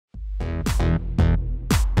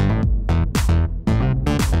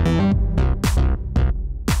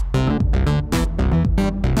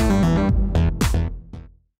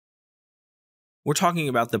We're talking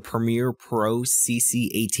about the Premiere Pro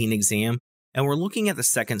CC18 exam, and we're looking at the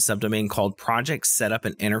second subdomain called Project Setup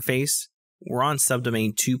and Interface. We're on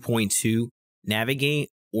subdomain 2.2, Navigate,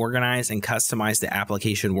 Organize, and Customize the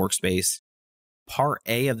Application Workspace. Part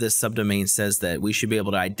A of this subdomain says that we should be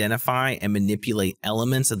able to identify and manipulate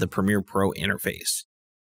elements of the Premiere Pro interface.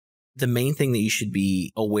 The main thing that you should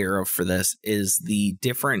be aware of for this is the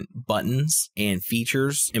different buttons and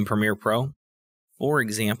features in Premiere Pro. For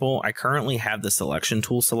example, I currently have the selection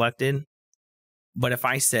tool selected, but if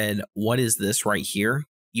I said, what is this right here?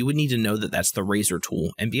 You would need to know that that's the razor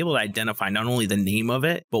tool and be able to identify not only the name of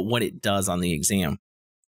it, but what it does on the exam.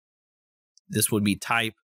 This would be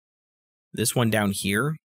type. This one down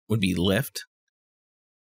here would be lift.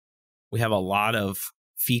 We have a lot of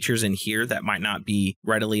features in here that might not be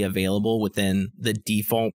readily available within the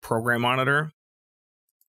default program monitor.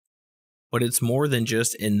 But it's more than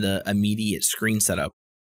just in the immediate screen setup.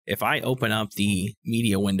 If I open up the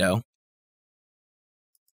media window,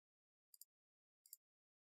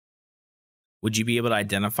 would you be able to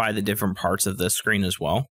identify the different parts of this screen as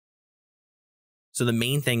well? So the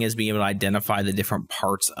main thing is being able to identify the different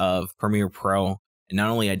parts of Premiere Pro and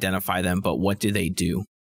not only identify them, but what do they do?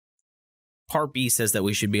 Part B says that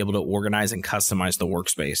we should be able to organize and customize the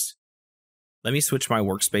workspace. Let me switch my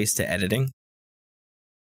workspace to editing.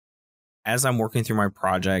 As I'm working through my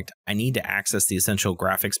project, I need to access the Essential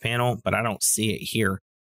Graphics panel, but I don't see it here.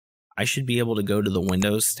 I should be able to go to the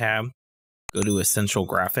Windows tab, go to Essential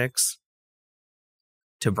Graphics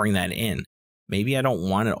to bring that in. Maybe I don't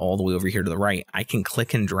want it all the way over here to the right. I can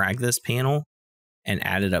click and drag this panel and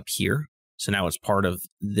add it up here. So now it's part of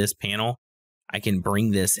this panel. I can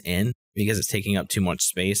bring this in because it's taking up too much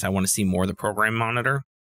space. I want to see more of the program monitor.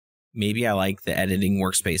 Maybe I like the editing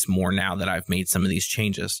workspace more now that I've made some of these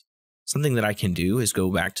changes. Something that I can do is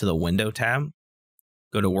go back to the Window tab,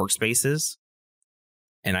 go to Workspaces,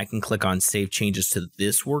 and I can click on Save Changes to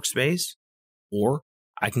this workspace, or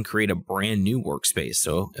I can create a brand new workspace.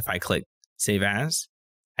 So if I click Save As,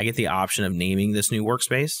 I get the option of naming this new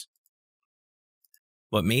workspace.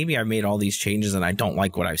 But maybe I've made all these changes and I don't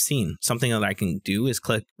like what I've seen. Something that I can do is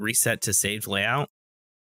click Reset to Saved Layout,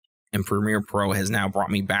 and Premiere Pro has now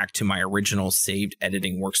brought me back to my original saved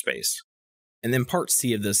editing workspace. And then part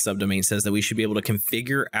C of this subdomain says that we should be able to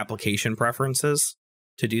configure application preferences.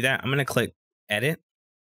 To do that, I'm going to click Edit,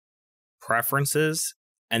 Preferences,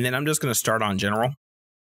 and then I'm just going to start on General.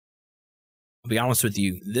 I'll be honest with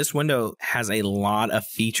you, this window has a lot of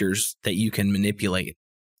features that you can manipulate,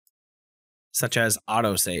 such as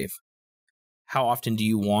autosave. How often do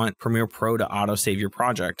you want Premiere Pro to autosave your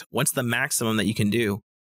project? What's the maximum that you can do?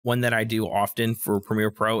 One that I do often for Premiere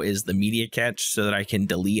Pro is the media catch so that I can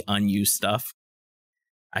delete unused stuff.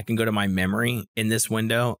 I can go to my memory. In this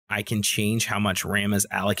window, I can change how much RAM is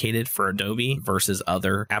allocated for Adobe versus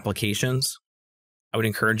other applications. I would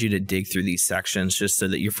encourage you to dig through these sections just so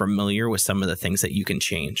that you're familiar with some of the things that you can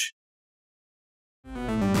change.